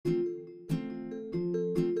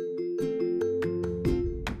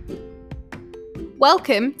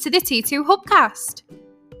Welcome to the T2 Hubcast.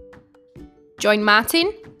 Join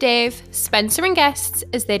Martin, Dave, Spencer and guests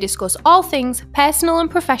as they discuss all things personal and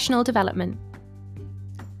professional development.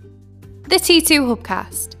 The T2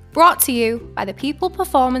 Hubcast, brought to you by the People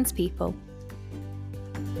Performance People.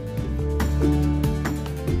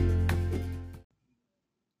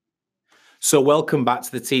 So welcome back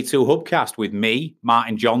to the T2 Hubcast with me,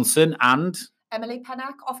 Martin Johnson, and Emily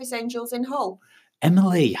Pennack, Office Angels in Hull.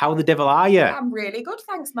 Emily, how the devil are you? I'm really good,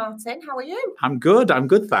 thanks, Martin. How are you? I'm good,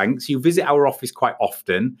 thanks. You visit our office quite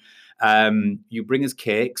often. You bring us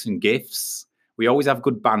cakes and gifts. We always have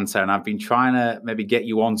good banter, and I've been trying to maybe get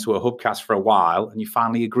you onto a Hubcast for a while, and you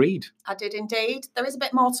finally agreed. I did indeed. There is a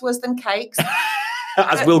bit more to us than cakes.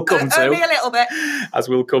 As we'll come to. Only a little bit. As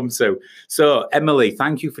we'll come to. So, Emily,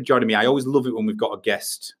 thank you for joining me. I always love it when we've got a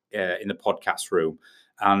guest in the podcast room.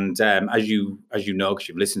 And as you know, because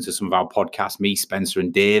you've listened to some of our podcasts, me, Spencer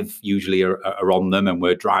and Dave usually are on them, and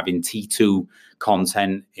we're driving T2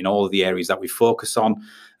 content in all of the areas that we focus on.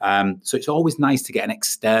 So it's always nice to get an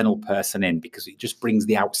external person in because it just brings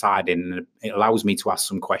the outside in, and it allows me to ask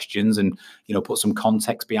some questions and, put some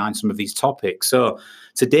context behind some of these topics. So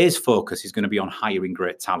today's focus is going to be on hiring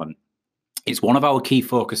great talent. It's one of our key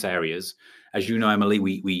focus areas. As you know, Emily,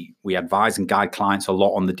 we advise and guide clients a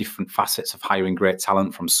lot on the different facets of hiring great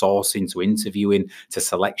talent, from sourcing to interviewing to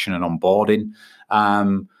selection and onboarding.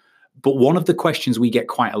 But one of the questions we get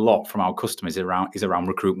quite a lot from our customers is around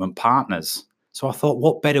recruitment partners. So I thought,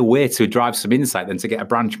 what better way to drive some insight than to get a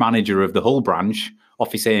branch manager of the Hull branch,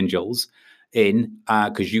 Office Angels, in,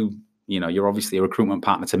 because you're obviously a recruitment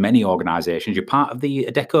partner to many organisations. You're part of the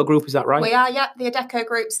Adecco Group, is that right? We are, yeah. The Adecco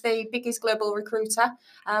Group's the biggest global recruiter.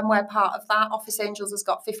 We're part of that. Office Angels has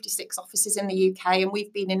got 56 offices in the UK, and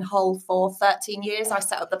we've been in Hull for 13 years. I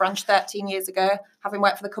set up the branch 13 years ago, having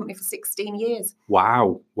worked for the company for 16 years.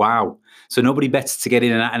 Wow. So nobody better to get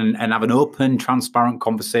in and have an open, transparent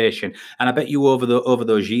conversation. And I bet you over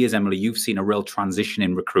those years, Emily, you've seen a real transition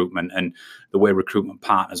in recruitment and the way recruitment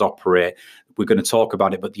partners operate. We're going to talk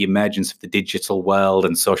about it, but the emergence of the digital world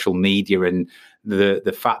and social media, and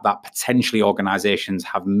the fact that potentially organizations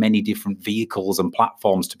have many different vehicles and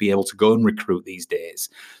platforms to be able to go and recruit these days.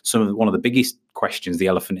 One of the biggest questions, the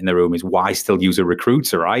elephant in the room, is why still use a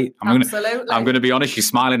recruiter, right? Absolutely. I'm going to be honest, you're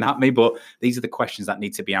smiling at me, but these are the questions that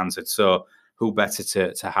need to be answered. So who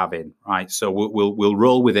better to have in, right? So we'll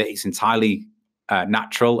roll with it. It's entirely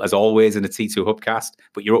natural, as always, in a T2 Hubcast,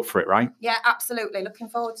 but you're up for it, right? Yeah, absolutely. Looking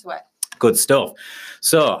forward to it. Good stuff.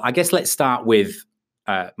 So I guess let's start with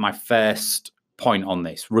my first point on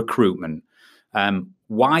this, recruitment.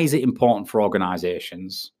 Why is it important for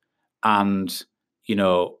organizations? And,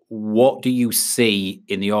 what do you see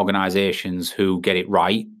in the organizations who get it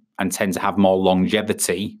right and tend to have more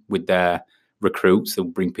longevity with their recruits? They'll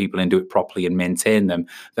bring people in, do it properly and maintain them,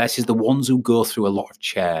 versus the ones who go through a lot of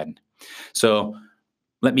churn. So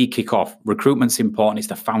let me kick off. Recruitment's important. It's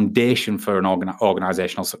the foundation for an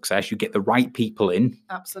organizational success. You get the right people in.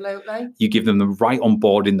 Absolutely. You give them the right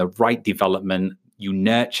onboarding, the right development. You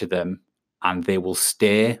nurture them, and they will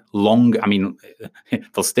stay long. I mean,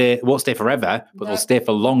 won't stay forever, but they'll stay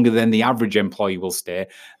for longer than the average employee will stay,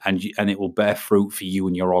 and it will bear fruit for you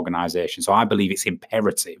and your organization. So I believe it's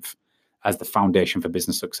imperative as the foundation for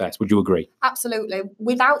business success. Would you agree? Absolutely.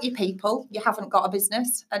 Without your people, you haven't got a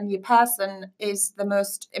business, and your person is the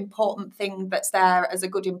most important thing that's there as a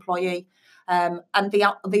good employee. And the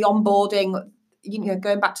onboarding,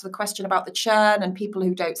 going back to the question about the churn and people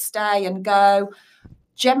who don't stay and go,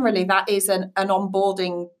 generally that is an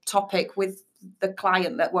onboarding topic with the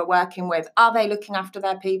client that we're working with. Are they looking after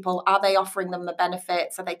their people? Are they offering them the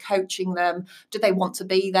benefits? Are they coaching them? Do they want to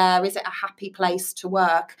be there? Is it a happy place to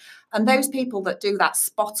work? And those people that do that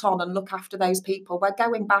spot on and look after those people, we're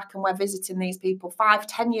going back and we're visiting these people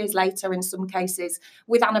 5-10 years later in some cases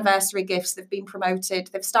with anniversary gifts. They've been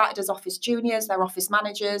promoted. They've started as office juniors. They're office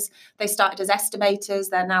managers. They started as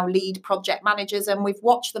estimators. They're now lead project managers. And we've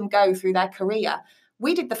watched them go through their career.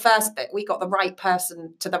 We did the first bit. We got the right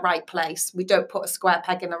person to the right place. We don't put a square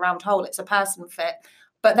peg in a round hole. It's a person fit.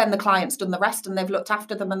 But then the client's done the rest, and they've looked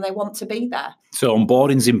after them, and they want to be there. So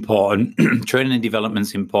onboarding's important. Training and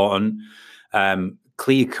development's important.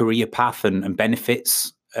 Clear career path and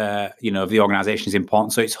benefits, of the organisation is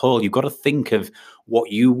important. So it's whole. You've got to think of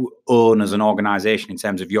what you own as an organisation in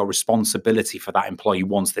terms of your responsibility for that employee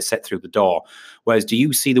once they're set through the door. Whereas, do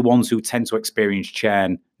you see the ones who tend to experience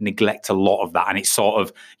churn neglect a lot of that? And it's sort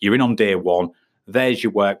of, you're in on day one, there's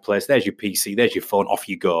your workplace, there's your PC, there's your phone, off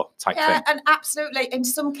you go type thing. And absolutely. In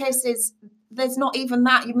some cases, there's not even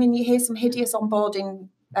that. You hear some hideous onboarding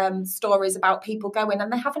stories about people going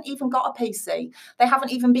and they haven't even got a PC. They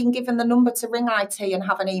haven't even been given the number to ring IT and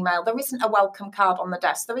have an email. There isn't a welcome card on the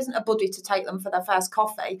desk. There isn't a buddy to take them for their first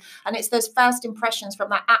coffee. And it's those first impressions from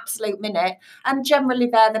that absolute minute. And generally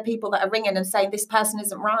they're the people that are ringing and saying this person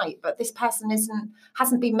isn't right, but this person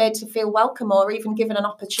hasn't been made to feel welcome or even given an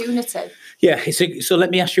opportunity. Yeah. So let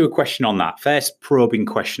me ask you a question on that. First probing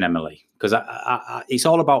question, Emily, because it's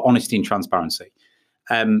all about honesty and transparency.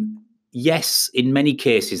 Yes, in many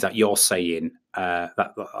cases that you're saying,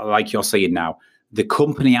 that like you're saying now, the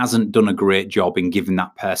company hasn't done a great job in giving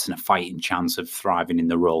that person a fighting chance of thriving in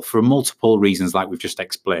the role for multiple reasons, like we've just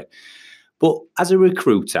explained. But as a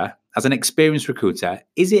recruiter, as an experienced recruiter,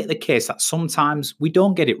 is it the case that sometimes we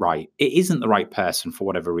don't get it right? It isn't the right person for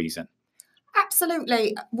whatever reason?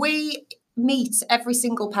 Absolutely. We meet every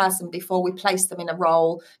single person before we place them in a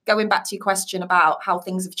role. Going back to your question about how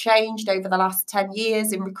things have changed over the last 10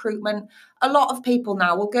 years in recruitment, a lot of people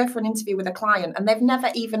now will go for an interview with a client and they've never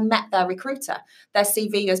even met their recruiter. Their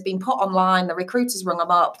CV has been put online, the recruiter's rung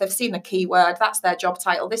them up, they've seen a keyword, that's their job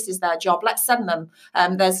title, this is their job, let's send them.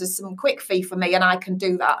 There's some quick fee for me and I can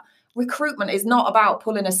do that. Recruitment is not about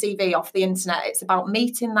pulling a CV off the internet. It's about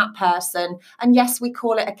meeting that person. And yes, we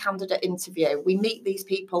call it a candidate interview. We meet these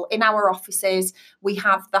people in our offices. We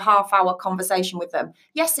have the half-hour conversation with them.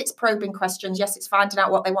 Yes, it's probing questions. Yes, it's finding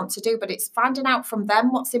out what they want to do, but it's finding out from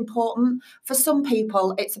them what's important. For some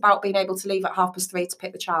people, it's about being able to leave at 3:30 to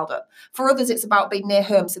pick the child up. For others, it's about being near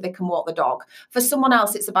home so they can walk the dog. For someone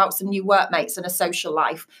else, it's about some new workmates and a social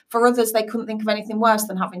life. For others, they couldn't think of anything worse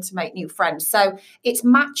than having to make new friends. So it's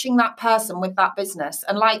matching that person with that business.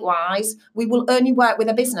 And likewise, we will only work with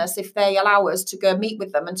a business if they allow us to go meet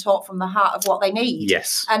with them and talk from the heart of what they need.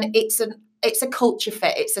 Yes. And it's a culture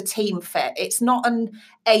fit. It's a team fit. It's not an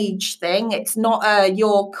age thing. It's not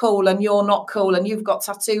you're cool and you're not cool and you've got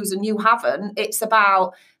tattoos and you haven't. It's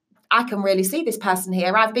about, I can really see this person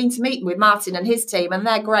here. I've been to meeting with Martin and his team and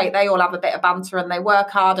they're great. They all have a bit of banter and they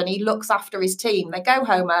work hard and he looks after his team. They go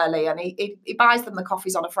home early and he buys them the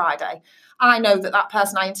coffees on a Friday. I know that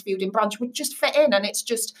person I interviewed in branch would just fit in and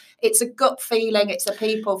it's a gut feeling. It's a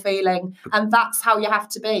people feeling. And that's how you have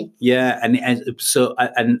to be. Yeah.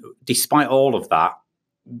 And despite all of that,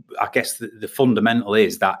 I guess the fundamental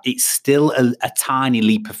is that it's still a tiny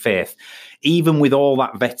leap of faith. Even with all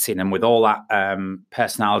that vetting and with all that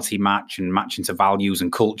personality match and matching to values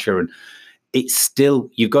and culture, and it's still,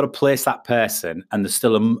 you've got to place that person and there's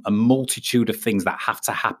still a multitude of things that have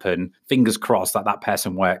to happen, fingers crossed, that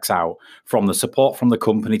person works out, from the support from the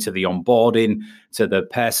company to the onboarding, to the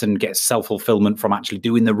person gets self-fulfillment from actually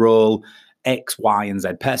doing the role, X, Y, and Z.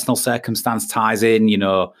 Personal circumstance ties in,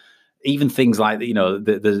 even things like,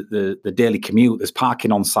 the daily commute, there's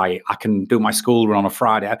parking on site, I can do my school run on a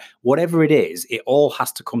Friday, whatever it is, it all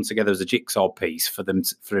has to come together as a jigsaw piece for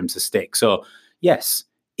him to stick. So yes,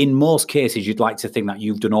 in most cases, you'd like to think that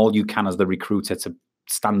you've done all you can as the recruiter to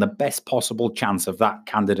stand the best possible chance of that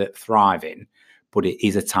candidate thriving, but it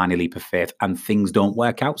is a tiny leap of faith and things don't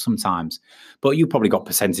work out sometimes. But you've probably got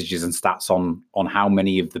percentages and stats on how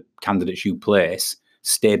many of the candidates you place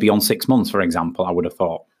stay beyond 6 months, for example, I would have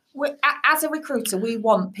thought. As a recruiter, we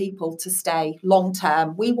want people to stay long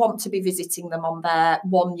term. We want to be visiting them on their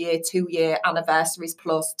 1 year, 2 year anniversaries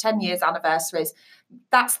plus 10 years anniversaries.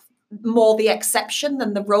 That's more the exception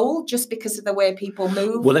than the rule, just because of the way people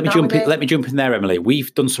move. Well, let me jump in there, Emily.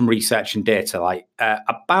 We've done some research and data. Like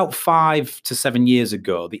about 5 to 7 years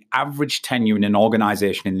ago, the average tenure in an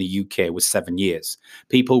organisation in the UK was 7 years.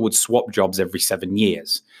 People would swap jobs every 7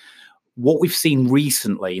 years. What we've seen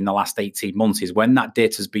recently in the last 18 months is when that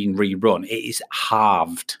data's been rerun, it is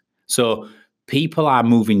halved. So people are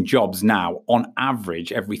moving jobs now on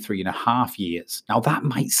average every 3.5 years. Now that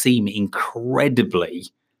might seem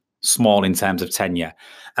incredibly small in terms of tenure.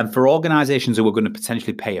 And for organizations who are going to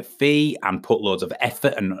potentially pay a fee and put loads of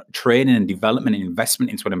effort and training and development and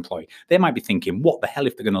investment into an employee, they might be thinking, what the hell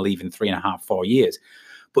if they're going to leave in 3.5, 4 years?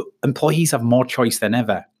 But employees have more choice than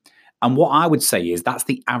ever. And what I would say is that's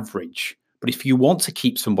the average. But if you want to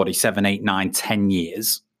keep somebody 7, 8, 9, 10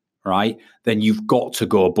 years, right, then you've got to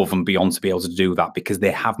go above and beyond to be able to do that because they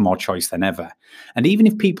have more choice than ever. And even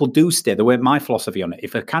if people do stay, the way my philosophy on it,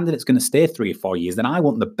 if a candidate's going to stay 3 or 4 years, then I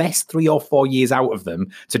want the best 3 or 4 years out of them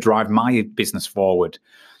to drive my business forward.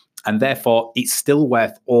 And therefore, it's still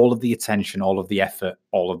worth all of the attention, all of the effort,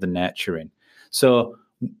 all of the nurturing. So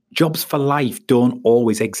jobs for life don't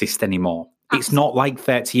always exist anymore. It's not like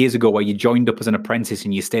 30 years ago where you joined up as an apprentice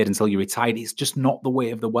and you stayed until you retired. It's just not the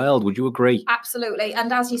way of the world. Would you agree? Absolutely.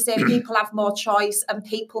 And as you say, people have more choice and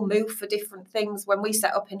people move for different things. When we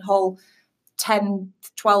set up in Hull, 10,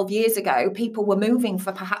 12 years ago, people were moving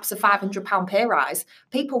for perhaps a £500 pay rise.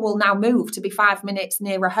 People will now move to be 5 minutes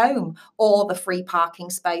nearer home, or the free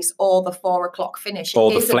parking space, or the 4 o'clock finish.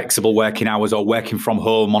 Or the flexible working hours, or working from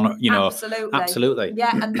home on, Absolutely.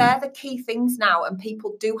 Yeah, and they're the key things now, and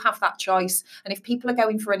people do have that choice. And if people are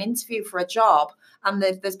going for an interview for a job and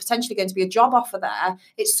there's potentially going to be a job offer there,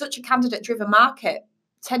 it's such a candidate-driven market.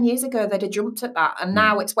 10 years ago, they'd have jumped at that. And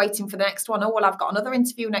now it's waiting for the next one. Oh, well, I've got another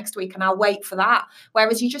interview next week and I'll wait for that.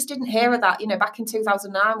 Whereas you just didn't hear of that, back in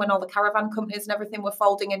 2009 when all the caravan companies and everything were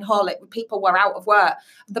folding in Hull, people were out of work.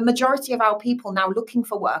 The majority of our people now looking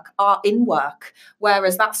for work are in work,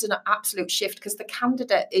 whereas that's an absolute shift because the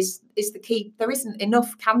candidate is the key. There isn't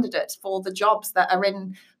enough candidates for the jobs that are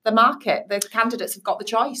in the market. The candidates have got the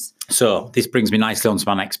choice. So this brings me nicely on to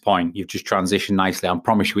my next point. You've just transitioned nicely. I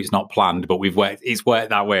promise you it's not planned, but it's worked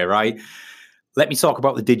that way, right? Let me talk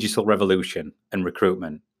about the digital revolution and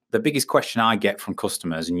recruitment. The biggest question I get from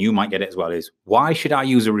customers, and you might get it as well, is why should I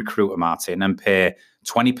use a recruiter, Martin, and pay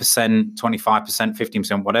 20%, 25%,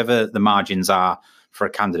 15%, whatever the margins are for a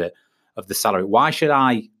candidate of the salary? Why should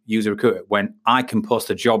I use a recruiter when I can post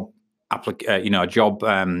a job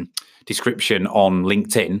description on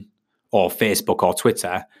LinkedIn or Facebook or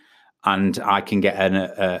Twitter, and I can get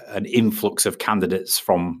an influx of candidates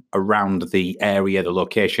from around the area, the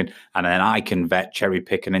location, and then I can cherry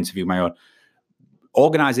pick and interview my own.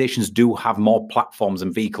 Organizations do have more platforms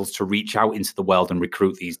and vehicles to reach out into the world and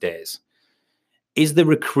recruit these days. Is the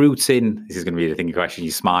recruiting, this is going to be the thinking question,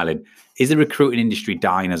 you're smiling, is the recruiting industry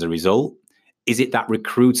dying as a result? Is it that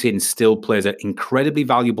recruiting still plays an incredibly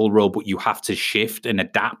valuable role, but you have to shift and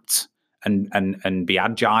adapt and be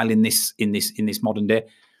agile in this modern day?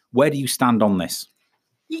 Where do you stand on this?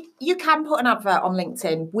 You can put an advert on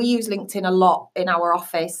LinkedIn. We use LinkedIn a lot in our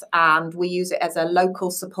office, and we use it as a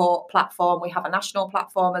local support platform. We have a national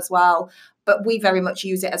platform as well, but we very much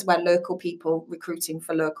use it as where local people recruiting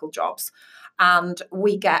for local jobs. And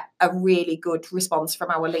we get a really good response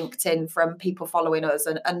from our LinkedIn, from people following us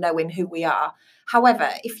and knowing who we are. However,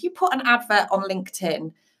 if you put an advert on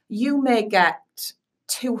LinkedIn, you may get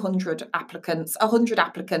 200 applicants, 100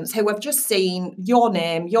 applicants who have just seen your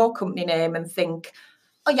name, your company name, and think,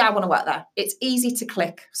 oh yeah, I want to work there. It's easy to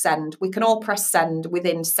click send. We can all press send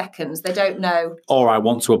within seconds. They don't know. Or I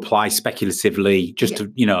want to apply speculatively just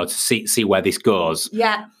to see where this goes.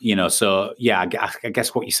 Yeah. So yeah, I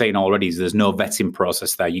guess what you're saying already is there's no vetting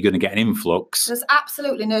process there. You're going to get an influx. There's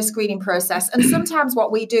absolutely no screening process. And sometimes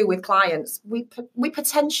what we do with clients, we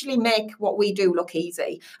potentially make what we do look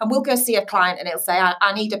easy. And we'll go see a client and it'll say,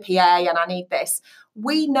 I need a PA and I need this.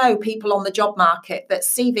 We know people on the job market that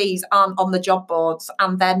CVs aren't on the job boards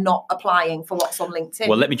and they're not applying for what's on LinkedIn.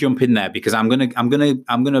 Well, let me jump in there because I'm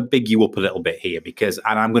gonna big you up a little bit here and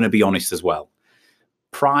I'm gonna be honest as well.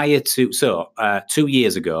 Prior to 2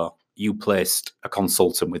 years ago, you placed a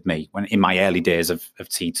consultant with me when in my early days of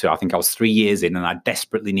T2. I think I was 3 years in, and I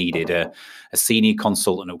desperately needed a senior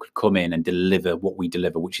consultant who could come in and deliver what we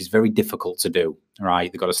deliver, which is very difficult to do. Right?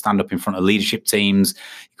 You've got to stand up in front of leadership teams.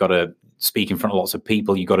 You've got to speak in front of lots of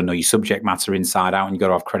people. You've got to know your subject matter inside out, and you've got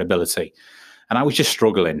to have credibility. And I was just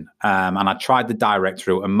struggling. And I tried the direct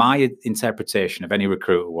route. And my interpretation of any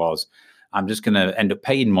recruiter was, I'm just going to end up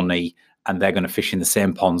paying money, and they're going to fish in the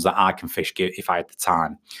same ponds that I can fish if I had the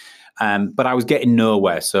time. But I was getting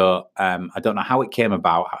nowhere. So I don't know how it came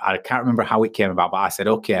about. I can't remember how it came about, but I said,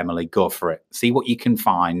 okay, Emily, go for it. See what you can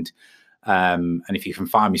find. And if you can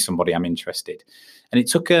find me somebody, I'm interested. And it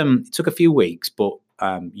took a few weeks, but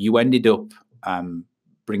you ended up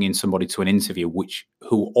bringing somebody to an interview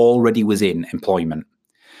who already was in employment.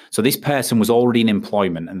 So this person was already in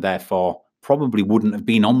employment and therefore probably wouldn't have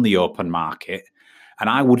been on the open market, and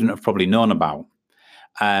I wouldn't have probably known about.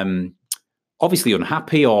 Obviously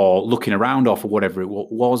unhappy or looking around or for whatever it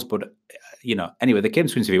was, but anyway, they came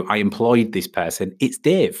to interview. I employed this person. It's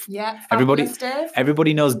Dave. Yeah, Dave.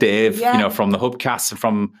 Everybody knows Dave. Yeah. From the Hubcast and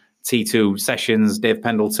from T2 sessions. Dave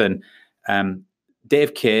Pendleton.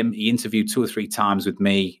 Dave came. He interviewed 2 or 3 times with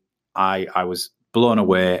me. I was blown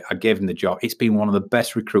away. I gave him the job. It's been one of the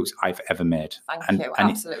best recruits I've ever made. Thank you.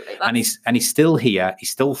 Absolutely. And he's still here.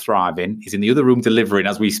 He's still thriving. He's in the other room delivering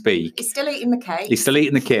as we speak. He's still eating the cake. He's still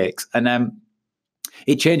eating the cakes. And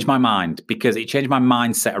it changed my mind because it changed my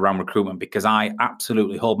mindset around recruitment, because I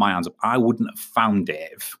absolutely hold my hands up. I wouldn't have found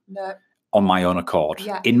Dave on my own accord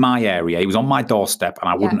in my area. He was on my doorstep and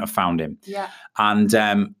I wouldn't have found him. Yeah.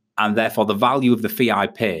 And therefore the value of the fee I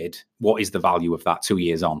paid, what is the value of that 2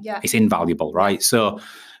 years on? Yeah. It's invaluable, right? So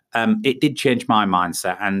it did change my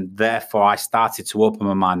mindset. And therefore I started to open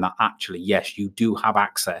my mind that actually, yes, you do have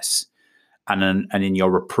access and in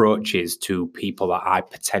your approaches to people that I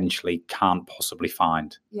potentially can't possibly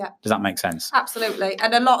find. Yeah. Does that make sense? Absolutely.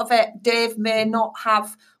 And a lot of it, Dave may not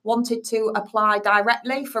have wanted to apply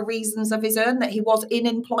directly for reasons of his own, that he was in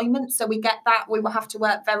employment. So we get that. We will have to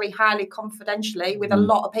work very highly confidentially with a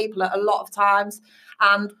lot of people at a lot of times.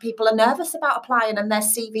 And people are nervous about applying and their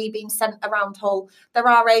CV being sent around Hull. There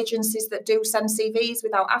are agencies that do send CVs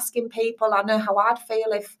without asking people. I know how I'd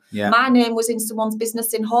feel if my name was in someone's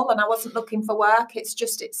business in Hull and I wasn't looking for work. It's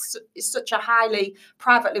just, it's such a highly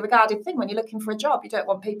privately regarded thing. When you're looking for a job, you don't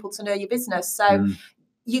want people to know your business. So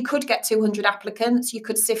you could get 200 applicants. You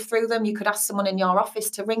could sift through them. You could ask someone in your office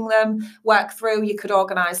to ring them, work through. You could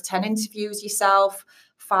organise 10 interviews yourself.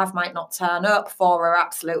 5 might not turn up, 4 are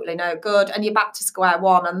absolutely no good, and you're back to square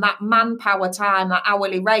one. And that manpower time, that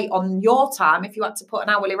hourly rate on your time, if you had to put an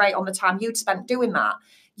hourly rate on the time you'd spent doing that,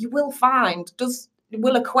 you will find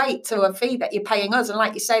will equate to a fee that you're paying us. And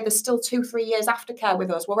like you say, there's still 2-3 years aftercare with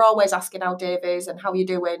us. We're always asking how Dave is and how you're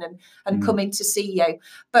doing and coming to see you.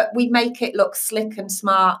 But we make it look slick and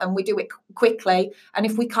smart, and we do it quickly. And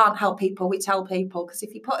if we can't help people, we tell people, because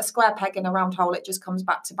if you put a square peg in a round hole, it just comes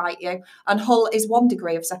back to bite you. And Hull is 1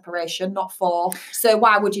 degree of separation, not 4. So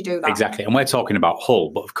why would you do that? Exactly. And we're talking about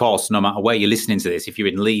Hull, but of course, no matter where you're listening to this, if you're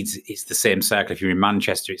in Leeds, it's the same circle. If you're in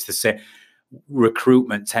Manchester, it's the same.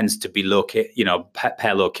 Recruitment tends to be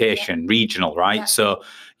per location, regional, right? Yeah. So,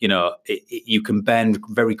 you can bend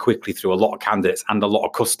very quickly through a lot of candidates and a lot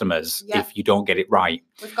of customers if you don't get it right.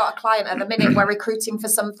 We've got a client at the minute, we're recruiting for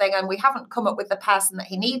something and we haven't come up with the person that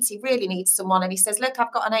he needs. He really needs someone. And he says, look,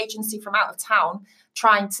 I've got an agency from out of town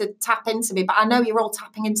trying to tap into me, but I know you're all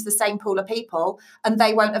tapping into the same pool of people and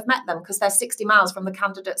they won't have met them because they're 60 miles from the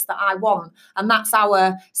candidates that I want. And that's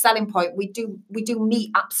our selling point. We do meet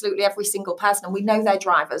absolutely every single person, and we know their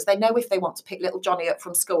drivers. They know if they want to pick little Johnny up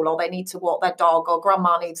from school, or they need to walk their dog, or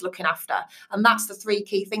grandma needs looking after. And that's the 3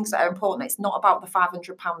 key things that are important. It's not about the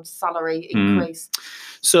 £500 salary increase.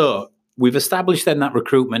 So we've established then that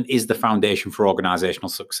recruitment is the foundation for organizational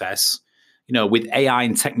success. With AI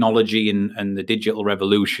and technology and the digital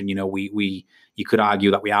revolution, you could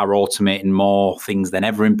argue that we are automating more things than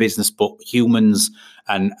ever in business, but humans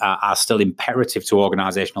are still imperative to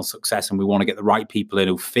organizational success. And we want to get the right people in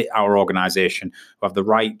who fit our organization, who have the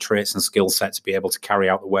right traits and skill set to be able to carry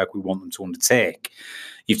out the work we want them to undertake.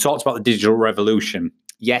 You've talked about the digital revolution.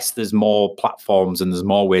 Yes, there's more platforms and there's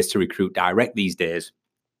more ways to recruit direct these days.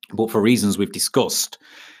 But for reasons we've discussed,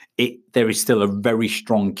 there is still a very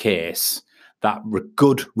strong case that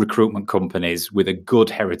good recruitment companies with a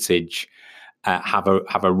good heritage have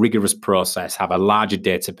a rigorous process, have a larger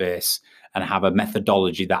database, and have a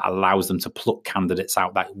methodology that allows them to pluck candidates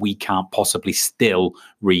out that we can't possibly still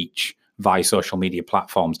reach via social media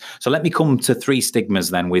platforms. So let me come to 3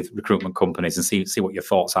 stigmas then with recruitment companies and see what your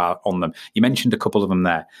thoughts are on them. You mentioned a couple of them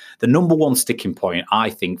there. The number one sticking point,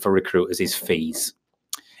 I think, for recruiters is fees.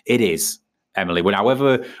 It is. Emily,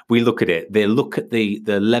 however we look at it, they look at the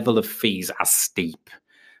level of fees as steep.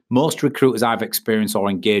 Most recruiters I've experienced or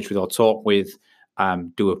engaged with or talked with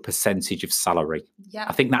do a percentage of salary. Yeah.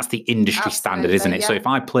 I think that's the industry standard, isn't it? Yeah. So if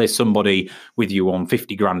I place somebody with you on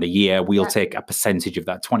 50 grand a year, we'll take a percentage of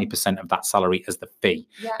that, 20% of that salary as the fee.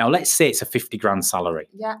 Yeah. Now, let's say it's a 50 grand salary.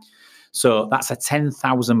 Yeah. So that's a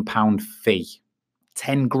 £10,000 fee,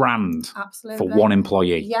 10 grand for one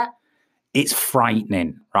employee. Yeah. It's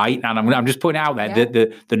frightening, right? And I'm just putting it out there. Yeah.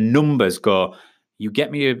 The numbers go, you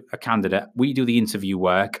get me a candidate, we do the interview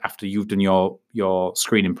work after you've done your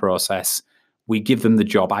screening process. We give them the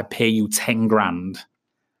job. I pay you 10 grand.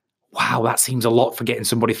 Wow, that seems a lot for getting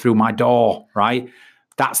somebody through my door, right?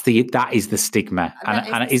 That is the stigma.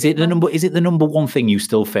 And is it the number one thing you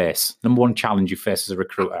still face? Number one challenge you face as a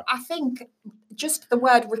recruiter? I think just the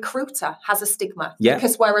word recruiter has a stigma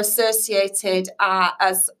because we're associated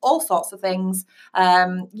as all sorts of things.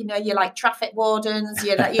 You're like traffic wardens,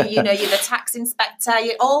 you're the tax inspector,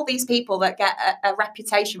 all these people that get a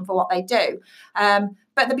reputation for what they do.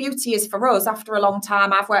 But the beauty is for us, after a long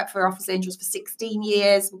time, I've worked for Office Angels for 16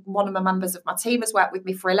 years. One of my members of my team has worked with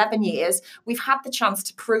me for 11 years. We've had the chance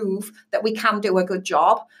to prove that we can do a good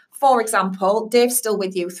job. For example, Dave's still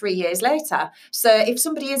with you 3 years later. So if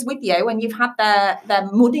somebody is with you and you've had their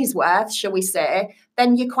money's worth, shall we say,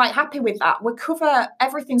 then you're quite happy with that.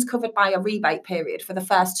 Everything's covered by a rebate period for the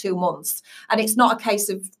first 2 months. And it's not a case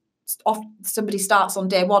of somebody starts on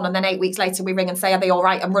day one and then 8 weeks later we ring and say, are they all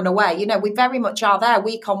right, and run away. You know, we very much are there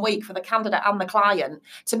week on week for the candidate and the client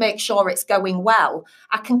to make sure it's going well.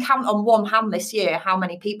 I can count on one hand this year how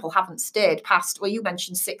many people haven't stayed past, well, you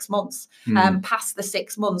mentioned 6 months, past the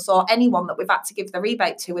 6 months, or anyone that we've had to give the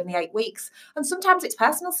rebate to in the 8 weeks. And sometimes it's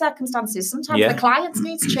personal circumstances. Sometimes the client's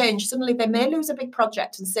needs change. Suddenly they may lose a big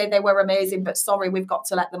project and say they were amazing, but sorry, we've got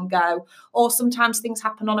to let them go. Or sometimes things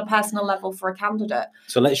happen on a personal level for a candidate.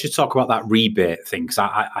 So let's just talk about that rebate thing, because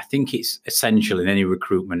I think it's essential in any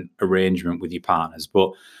recruitment arrangement with your partners.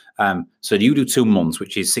 But so you do 2 months,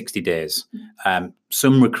 which is 60 days.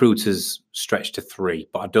 Some recruiters stretch to 3,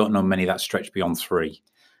 but I don't know many that stretch beyond 3.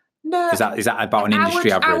 No, is that about an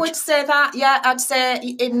industry average? I would say that, yeah. I'd say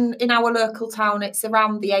in our local town, it's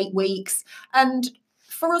around the 8 weeks. And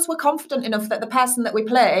for us, we're confident enough that the person that we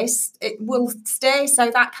place, it will stay.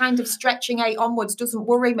 So that kind of stretching 8 onwards doesn't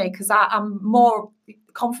worry me, because I'm more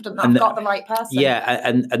confident that I've got the right person. Yeah,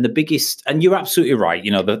 and the biggest, and you're absolutely right,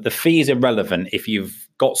 you know, the fee is irrelevant if you've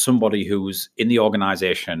got somebody who's in the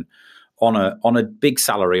organisation on a big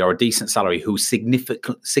salary or a decent salary who's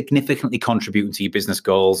significantly contributing to your business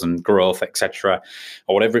goals and growth, etc.,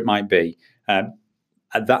 or whatever it might be.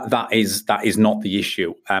 That is not the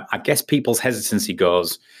issue. I guess people's hesitancy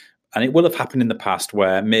goes, and it will have happened in the past,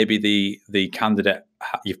 where maybe the candidate,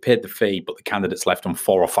 you've paid the fee, but the candidate's left on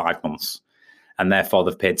 4 or 5 months, and therefore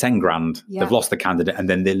they've paid 10 grand. Yeah. They've lost the candidate, and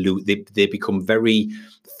then they become very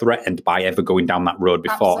threatened by ever going down that road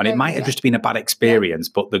before. Absolutely, and it might have just been a bad experience,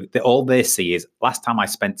 but all they see is, last time I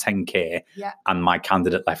spent 10K and my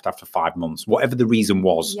candidate left after 5 months, whatever the reason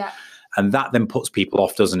was. Yeah. And that then puts people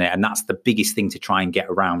off, doesn't it? And that's the biggest thing to try and get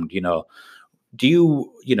around, you know.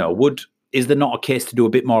 Is there not a case to do a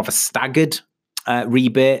bit more of a staggered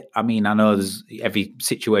rebate? I mean, I know every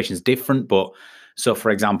situation is different, but so, for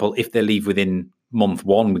example, if they leave within month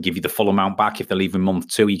 1, we give you the full amount back. If they leave in month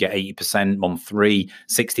 2, you get 80%, month 3,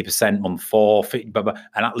 60%, month 4, 50,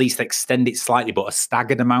 and at least extend it slightly, but a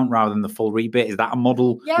staggered amount rather than the full rebate. Is that a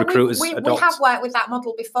model recruiters adopt? We have worked with that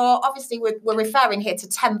model before. Obviously, we're referring here to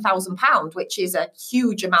 £10,000, which is a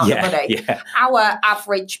huge amount of money. Yeah. Our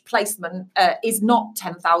average placement is not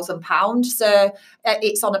 £10,000, so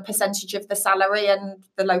it's on a percentage of the salary, and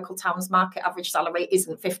the local town's market average salary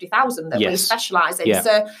isn't 50,000 that we specialise in. Yeah.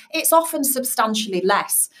 So it's often substantially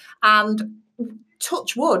less. And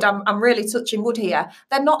touch wood, I'm really touching wood here,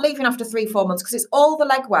 they're not leaving after 3-4 months, because it's all the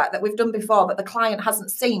legwork that we've done before that the client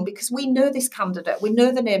hasn't seen, because we know this candidate, we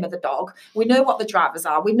know the name of the dog, we know what the drivers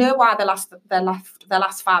are, we know why they left their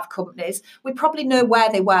last 5 companies, we probably know where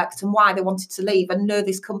they worked and why they wanted to leave, and know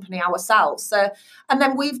this company ourselves. So, and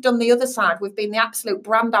then we've done the other side, we've been the absolute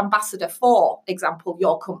brand ambassador for example,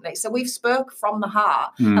 your company. So we've spoke from the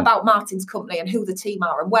heart about Martin's company and who the team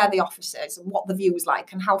are and where the office is and what the view is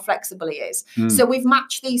like and how flexible he is. So we've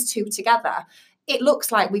matched these two together. It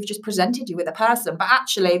looks like we've just presented you with a person, but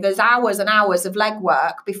actually there's hours and hours of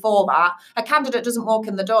legwork before that. A candidate doesn't walk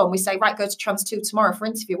in the door and we say, right, go to Trans 2 tomorrow for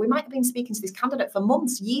interview. We might have been speaking to this candidate for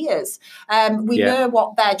months, years. We know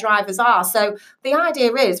what their drivers are. So the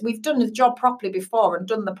idea is we've done the job properly before and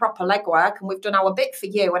done the proper legwork, and we've done our bit for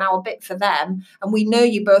you and our bit for them. And we know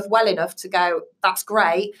you both well enough to go, that's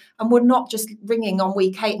great. And we're not just ringing on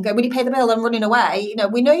week 8 and going, will you pay the bill, and running away. You know,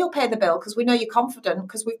 we know you'll pay the bill because we know you're confident,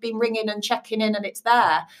 because we've been ringing and checking in and it's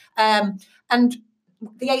there. And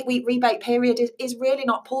the 8-week rebate period is really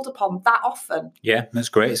not pulled upon that often. Yeah, that's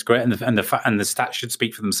great. It's great. And the stats should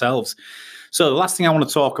speak for themselves. So the last thing I want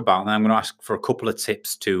to talk about, and I'm going to ask for a couple of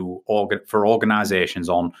tips for organisations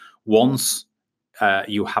on, once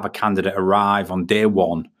you have a candidate arrive on day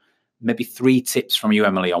 1, maybe 3 tips from you,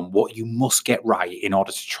 Emily, on what you must get right in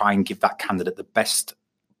order to try and give that candidate the best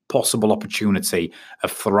possible opportunity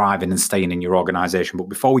of thriving and staying in your organisation. But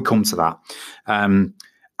before we come to that,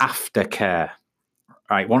 aftercare,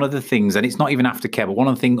 right? One of the things, and it's not even aftercare, but one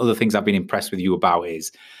of the other things I've been impressed with you about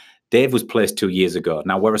is Dave was placed 2 years ago.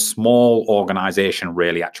 Now, we're a small organisation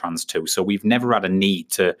really at Trans 2, so we've never had a need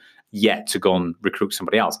to go and recruit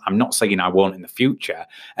somebody else. I'm not saying I won't in the future,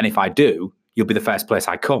 and if I do, you'll be the first place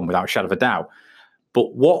I come without a shadow of a doubt. But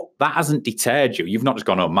that hasn't deterred you. You've not just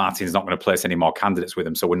gone, oh, Martin's not going to place any more candidates with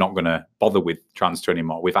him, so we're not going to bother with Trans 2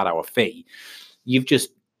 anymore. We've had our fee. You've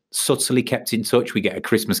just subtly kept in touch. We get a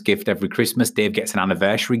Christmas gift every Christmas. Dave gets an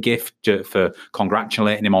anniversary gift for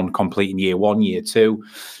congratulating him on completing year 1, year 2.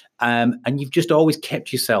 And you've just always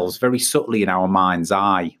kept yourselves very subtly in our mind's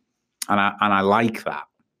eye. And I like that.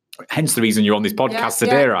 Hence the reason you're on this podcast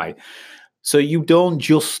today, right? So you don't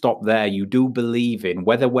just stop there. You do believe in,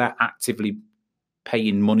 whether we're actively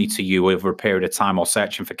paying money to you over a period of time or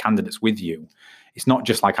searching for candidates with you, it's not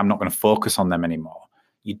just like, I'm not going to focus on them anymore.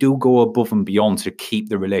 you do go above and beyond to keep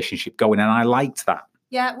the relationship going. And I liked that.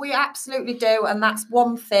 Yeah, we absolutely do. And that's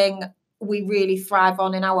one thing we really thrive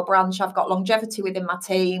on in our branch. I've got longevity within my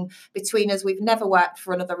team. Between us, we've never worked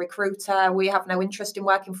for another recruiter. We have no interest in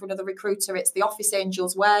working for another recruiter. It's the Office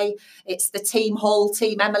Angels way. It's the Team Hull,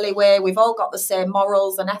 Team Emily way. We've all got the same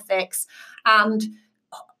morals and ethics. And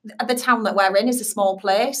the town that we're in is a small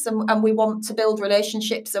place, and we want to build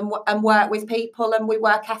relationships and work with people, and we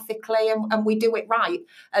work ethically, and we do it right.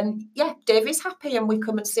 And yeah, Dave is happy, and we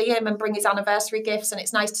come and see him and bring his anniversary gifts, and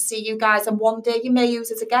it's nice to see you guys. And one day you may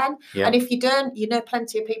use us again. Yeah. And if you don't, you know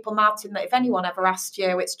plenty of people, Martin, that if anyone ever asked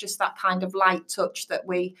you, it's just that kind of light touch that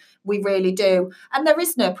we really do. And there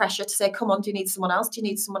is no pressure to say, come on, do you need someone else? Do you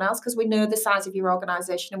need someone else? Because we know the size of your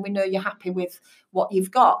organisation, and we know you're happy with what you've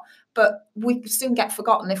got. But we soon get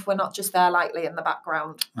forgotten if we're not just there lightly in the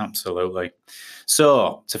background. Absolutely.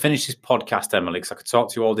 So to finish this podcast, Emily, because I could talk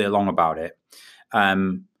to you all day long about it,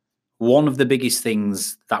 one of the biggest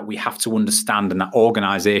things that we have to understand, and that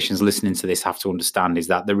organisations listening to this have to understand, is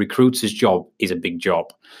that the recruiter's job is a big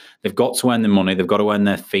job. They've got to earn the money, they've got to earn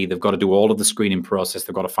their fee, they've got to do all of the screening process,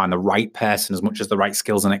 they've got to find the right person as much as the right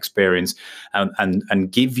skills and experience,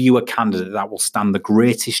 and give you a candidate that will stand the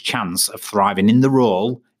greatest chance of thriving in the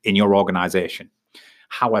role in your organisation.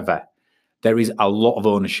 However, there is a lot of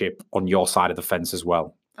ownership on your side of the fence as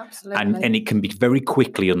well. Absolutely. And it can be very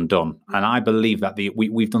quickly undone. And I believe that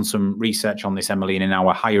we've done some research on this, Emily, and in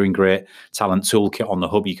our Hiring Great Talent Toolkit on the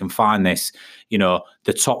Hub, you can find this,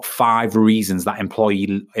 the top 5 reasons that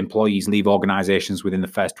employees leave organisations within the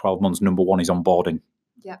first 12 months. Number 1 is onboarding.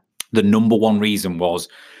 Yeah. The number 1 reason was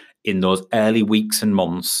in those early weeks and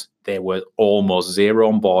months, there were almost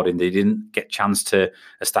zero onboarding. They didn't get a chance to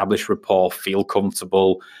establish rapport, feel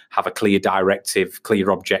comfortable, have a clear directive,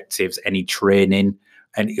 clear objectives, any training,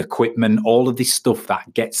 any equipment, all of this stuff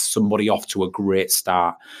that gets somebody off to a great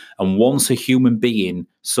start. And once a human being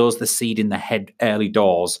sows the seed in the head early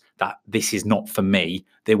doors that this is not for me,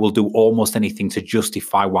 they will do almost anything to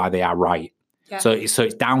justify why they are right. Yeah. So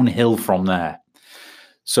it's downhill from there.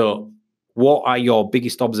 So what are your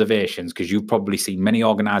biggest observations? Because you've probably seen many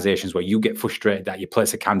organizations where you get frustrated that you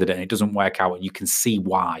place a candidate and it doesn't work out, and you can see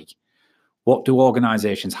why. What do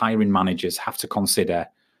organizations, hiring managers, have to consider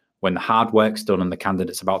when the hard work's done and the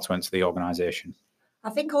candidate's about to enter the organization?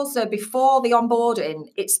 I think also before the onboarding,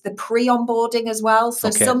 it's the pre-onboarding as well.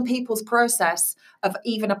 So some people's process of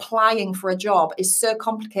even applying for a job is so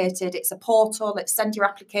complicated. It's a portal, it's send your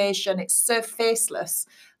application, it's so faceless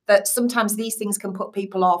that sometimes these things can put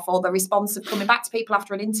people off, or the response of coming back to people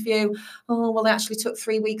after an interview. Oh, well, they actually took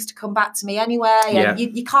 3 weeks to come back to me anyway. And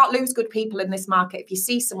you can't lose good people in this market. If you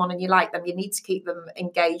see someone and you like them, you need to keep them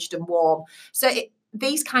engaged and warm. So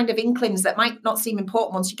these kind of inklings that might not seem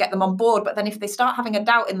important once you get them on board, but then if they start having a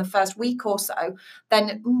doubt in the first week or so,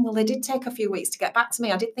 then, well, they did take a few weeks to get back to me.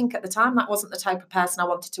 I did think at the time that wasn't the type of person I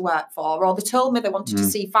wanted to work for, or they told me they wanted to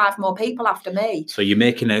see 5 more people after me. So you're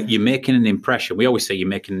making an impression. We always say you're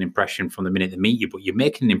making an impression from the minute they meet you, but you're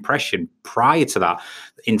making an impression prior to that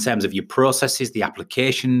in terms of your processes, the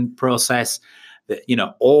application process.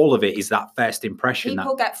 All of it is that first impression.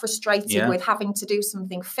 People get frustrated with having to do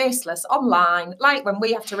something faceless online, like when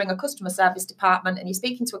we have to ring a customer service department and you're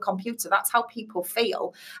speaking to a computer. That's how people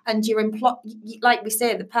feel. And like we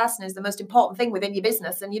say, the person is the most important thing within your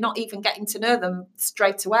business, and you're not even getting to know them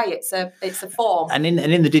straight away. It's a form. And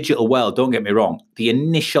in the digital world, don't get me wrong, the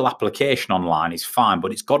initial application online is fine,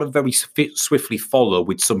 but it's got to very swiftly follow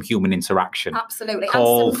with some human interaction. Absolutely.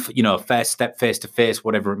 Call, first step, face to face,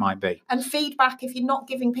 whatever it might be. And feedback. If you're not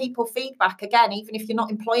giving people feedback, again, even if you're not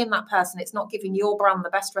employing that person, it's not giving your brand the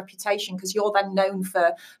best reputation, because you're then known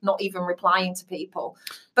for not even replying to people.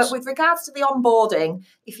 But with regards to the onboarding,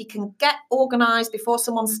 if you can get organised before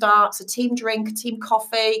someone starts, a team drink, a team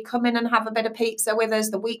coffee, come in and have a bit of pizza with us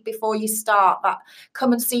the week before you start,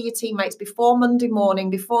 come and see your teammates before Monday morning,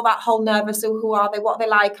 before that whole nervous, who are they, what are they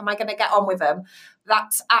like, am I going to get on with them?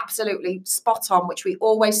 That's absolutely spot on, which we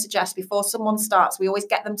always suggest before someone starts. We always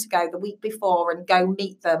get them to go the week before and go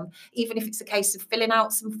meet them, even if it's a case of filling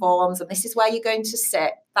out some forms and this is where you're going to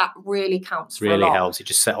sit. That really counts for a lot. Really helps. It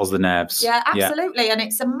just settles the nerves. Yeah, absolutely. Yeah. And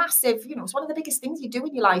it's a massive, it's one of the biggest things you do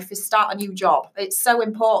in your life is start a new job. It's so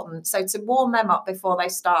important. So to warm them up before they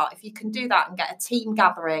start, if you can do that and get a team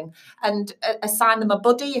gathering and assign them a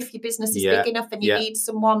buddy, if your business is big enough and you need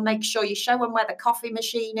someone, make sure you show them where the coffee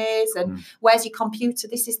machine is and where's your computer.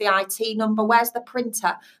 This is the IT number. Where's the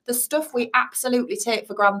printer? The stuff we absolutely take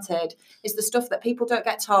for granted is the stuff that people don't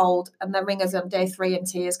get told, and they ring us on day 3 in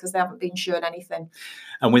tears because they haven't been shown anything.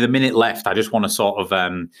 And with a minute left, I just want to sort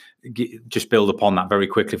of just build upon that very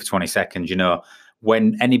quickly for 20 seconds.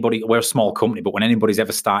 when anybody, we're a small company, but when anybody's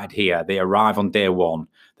ever started here, they arrive on day one,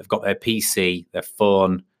 they've got their PC, their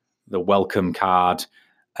phone, the welcome card,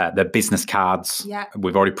 their business cards. Yeah.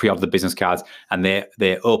 We've already pre-ordered the business cards, and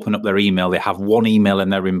they open up their email. They have one email in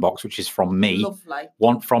their inbox, which is from me. Lovely.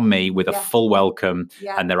 One from me with a Yeah. full welcome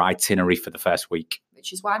Yeah. and their itinerary for the first week.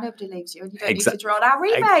 Which is why nobody leaves you, and you don't Exa- need to draw out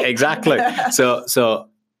rebate. Exactly. So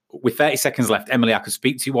with 30 seconds left, Emily, I could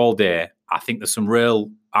speak to you all day. I think there's some real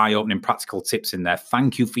eye-opening practical tips in there.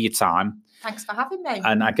 Thank you for your time. Thanks for having me.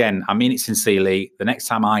 And again, I mean it sincerely. The next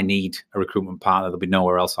time I need a recruitment partner, there'll be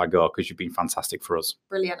nowhere else I go, because you've been fantastic for us.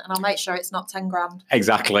 Brilliant. And I'll make sure it's not 10 grand.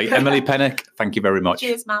 Exactly. Emily Pennock, thank you very much.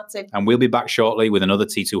 Cheers, Martin. And we'll be back shortly with another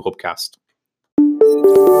T2 Hubcast.